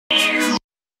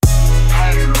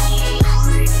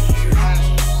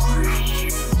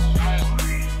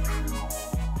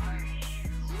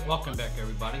back,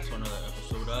 everybody, to another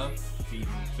episode of Pheed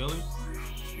in Philly.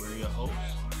 We're your hosts,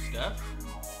 Steph,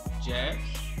 Jazz,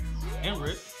 and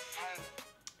Rick.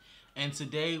 And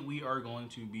today we are going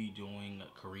to be doing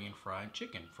Korean fried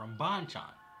chicken from Bonchon.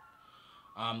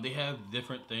 They have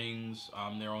different things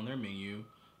there on their menu,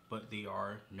 but they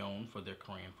are known for their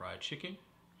Korean fried chicken.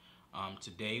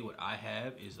 Today what I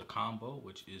have is the combo,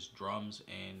 which is drums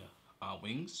and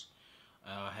wings.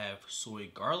 I have soy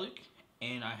garlic,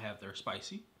 and I have their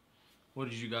spicy. What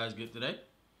did you guys get today?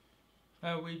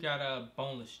 We got a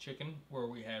boneless chicken where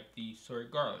we have the soy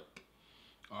garlic.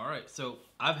 All right, so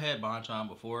I've had Bonchon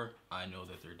before. I know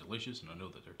that they're delicious and I know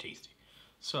that they're tasty.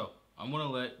 So I'm gonna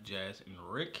let Jazz and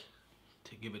Rick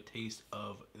to give a taste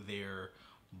of their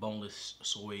boneless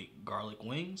soy garlic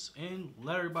wings and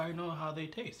let everybody know how they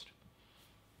taste.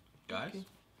 Guys? Okay.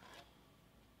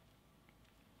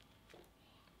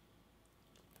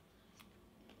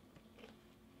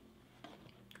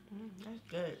 That's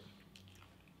good.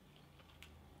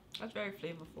 That's very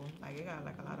flavorful. Like, it got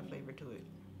like a lot of flavor to it.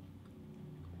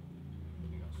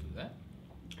 You gonna see that?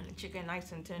 And the chicken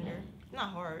nice and tender. Not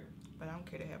hard, but I don't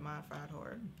care to have mine fried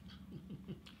hard.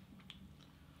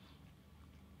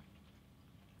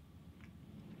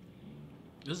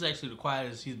 This is actually the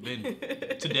quietest he's been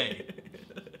today.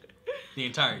 The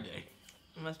entire day.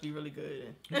 It must be really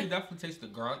good. You can definitely taste the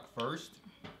garlic first,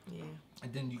 Yeah.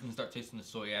 and then you can start tasting the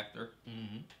soy after.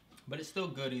 Mm-hmm. But it's still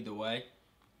good either way,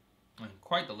 and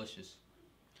quite delicious.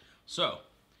 So,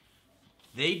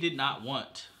 they did not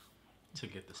want to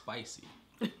get the spicy.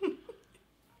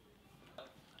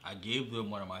 I gave them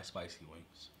one of my spicy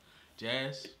wings.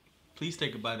 Jazz, please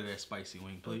take a bite of that spicy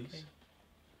wing, please. Okay.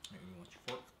 Here, you want your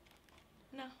fork?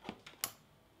 No.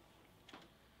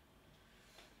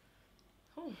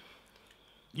 Oh.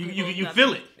 You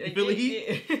feel it. You feel the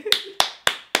heat? Yeah.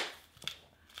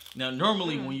 Now,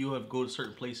 normally when you have go to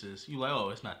certain places, you like, oh,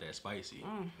 it's not that spicy.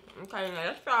 Okay, now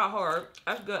that's fried hard.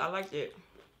 That's good. I like it.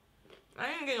 I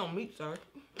didn't get no meat, sir.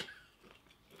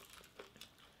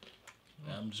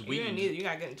 I'm just You waiting. didn't need it. You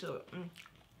gotta get into it.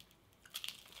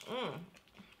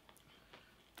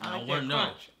 I like want to that know.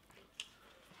 crunch.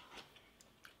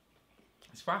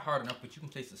 It's fried hard enough, but you can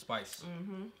taste the spice.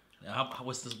 Now,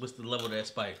 what's the level of that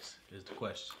spice is the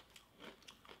question.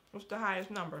 What's the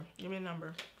highest number? Give me a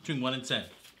number. Between 1 and 10.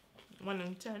 1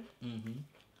 and 10.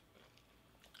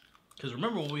 Because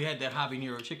remember when we had that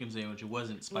habanero chicken sandwich, it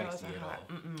wasn't spicy it's not at all. hot.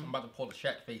 I'm about to pull the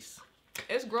Shaq face.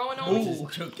 It's growing on me. Ooh.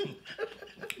 Joking.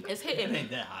 It's hitting It me. ain't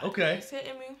that hot. Okay. It's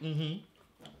hitting me.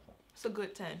 It's a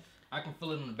good 10. I can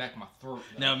feel it in the back of my throat.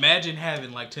 Now imagine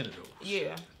having like 10 of those.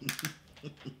 Yeah.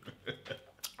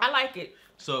 I like it.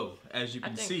 So, as you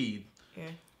can think- see, Yeah,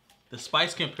 the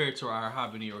spice compared to our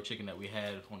habanero chicken that we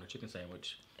had on the chicken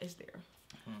sandwich, it's there.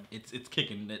 it's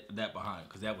kicking that behind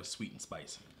because that was sweet and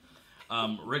spicy.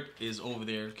 Rick is over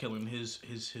there killing his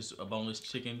boneless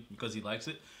chicken because he likes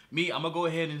it. Me, I'm gonna go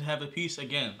ahead and have a piece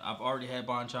again. I've already had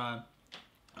Bonchon.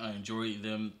 I enjoy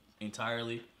them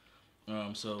entirely.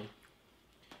 So,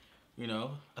 you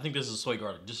know, I think this is soy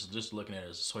garlic. Just looking at it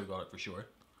as soy garlic for sure.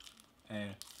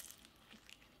 And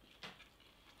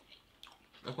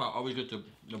that's why I always get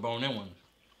the bone-in one,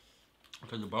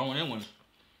 because the bone-in ones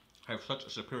have such a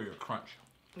superior crunch.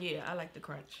 Yeah, I like the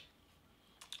crunch.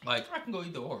 Like I can go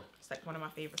either or. It's like one of my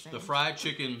favorite the sandwiches. fried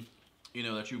chicken, you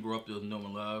know, that you grew up to know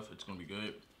and love, it's gonna be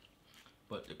good.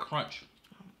 But the crunch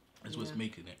is what's Yeah.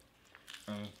 making it.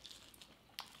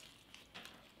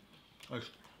 It's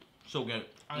so good.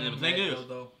 I And am the thing mad is,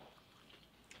 though.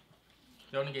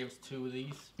 They only gave us 2 of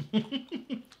these.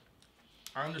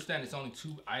 I understand it's only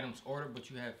 2 items ordered, but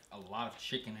you have a lot of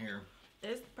chicken here.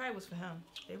 It probably was for him.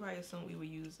 They probably assumed we would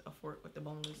use a fork with the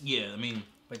boneless. yeah, I mean,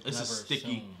 But this is never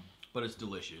sticky, assume. but it's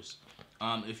delicious.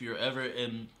 If you're ever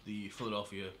in the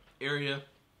Philadelphia area,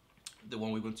 the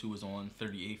one we went to was on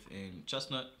 38th and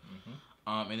Chestnut.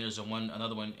 And there's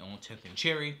another one on 10th and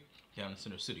Cherry down in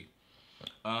Center City.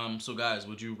 So guys,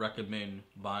 would you recommend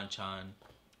Bonchon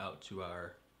out to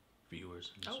our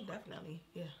viewers? Oh, definitely.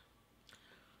 Yeah.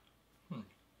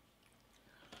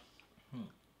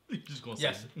 You're just gonna say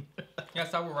Yes.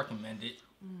 Yes, I would recommend it.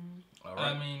 All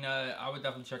right. I mean, I would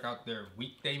definitely check out their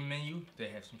weekday menu. They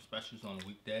have some specials on the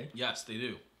weekday. Yes, they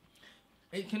do.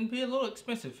 It can be a little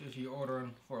expensive if you're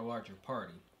ordering for a larger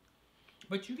party.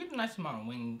 But you get a nice amount of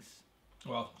wings.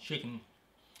 Well, chicken.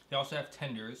 They also have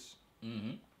tenders.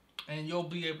 And you'll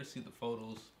be able to see the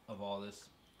photos of all this.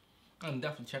 And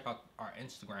definitely check out our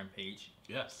Instagram page.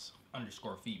 Yes.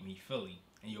 _FeedMePhilly.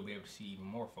 And you'll be able to see even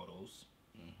more photos.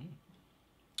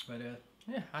 But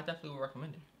yeah, I definitely would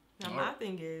recommend it. Now, my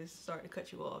thing is, sorry to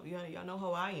cut you off. Y'all know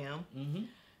how I am. Mm-hmm. You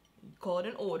called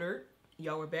and ordered.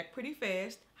 Y'all were back pretty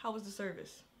fast. How was the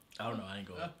service? I don't know. I ain't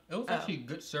going. It was actually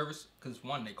good service because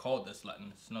one, they called us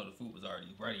letting us know the food was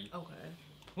already ready. Okay.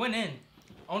 Went in.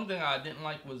 Only thing I didn't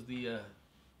like was the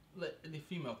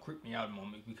female creeped me out a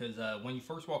moment because when you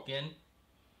first walk in,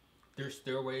 there's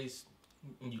stairways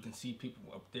and you can see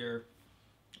people up there,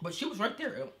 but she was right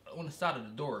there on the side of the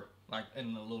door, like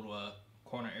in the little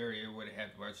corner area where they have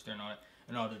the register and all that,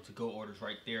 and all the to-go orders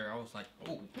right there. I was like,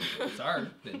 oh, sorry,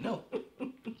 didn't know.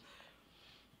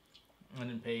 And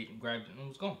then paid and grabbed it and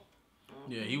was gone.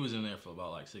 Yeah, he was in there for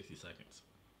about like 60 seconds,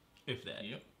 if that.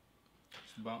 Yep.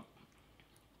 Just about.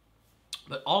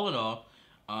 But all in all,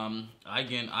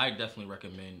 again, I definitely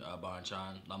recommend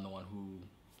Bonchon. I'm the one who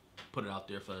put it out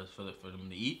there for them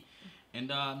to eat,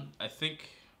 and I think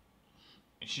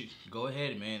you should go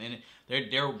ahead, man. And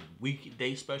their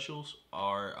weekday specials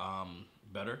are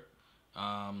better.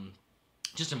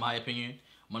 Just in my opinion,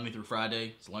 Monday through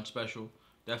Friday, it's a lunch special.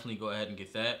 Definitely go ahead and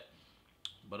get that.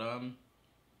 But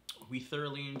we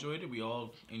thoroughly enjoyed it. We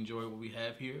all enjoy what we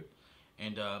have here,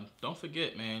 and don't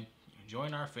forget, man,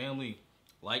 join our family.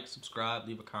 Like, subscribe,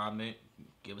 leave a comment,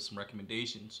 give us some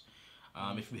recommendations.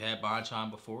 If you had Bonchon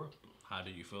before, how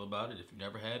did you feel about it? If you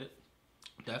never had it,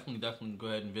 definitely go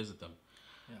ahead and visit them.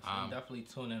 Yeah, so definitely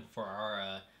tune in for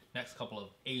our next couple of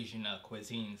Asian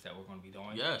cuisines that we're going to be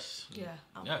doing. Yes. Yeah.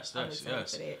 Yes.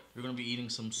 We're going to be eating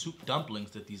some soup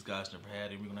dumplings that these guys never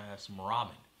had, and we're going to have some ramen.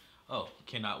 Oh,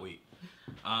 cannot wait.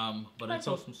 But I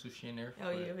throw some sushi in there. Oh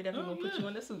yeah, we definitely gonna put you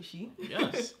on the sushi.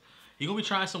 Yes. He's going to be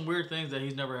trying some weird things that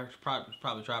he's never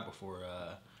probably tried before.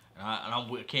 And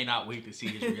I cannot wait to see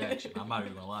his reaction. I'm not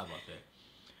even going to lie about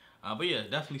that. But yeah,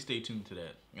 definitely stay tuned to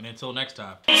that. And until next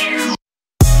time.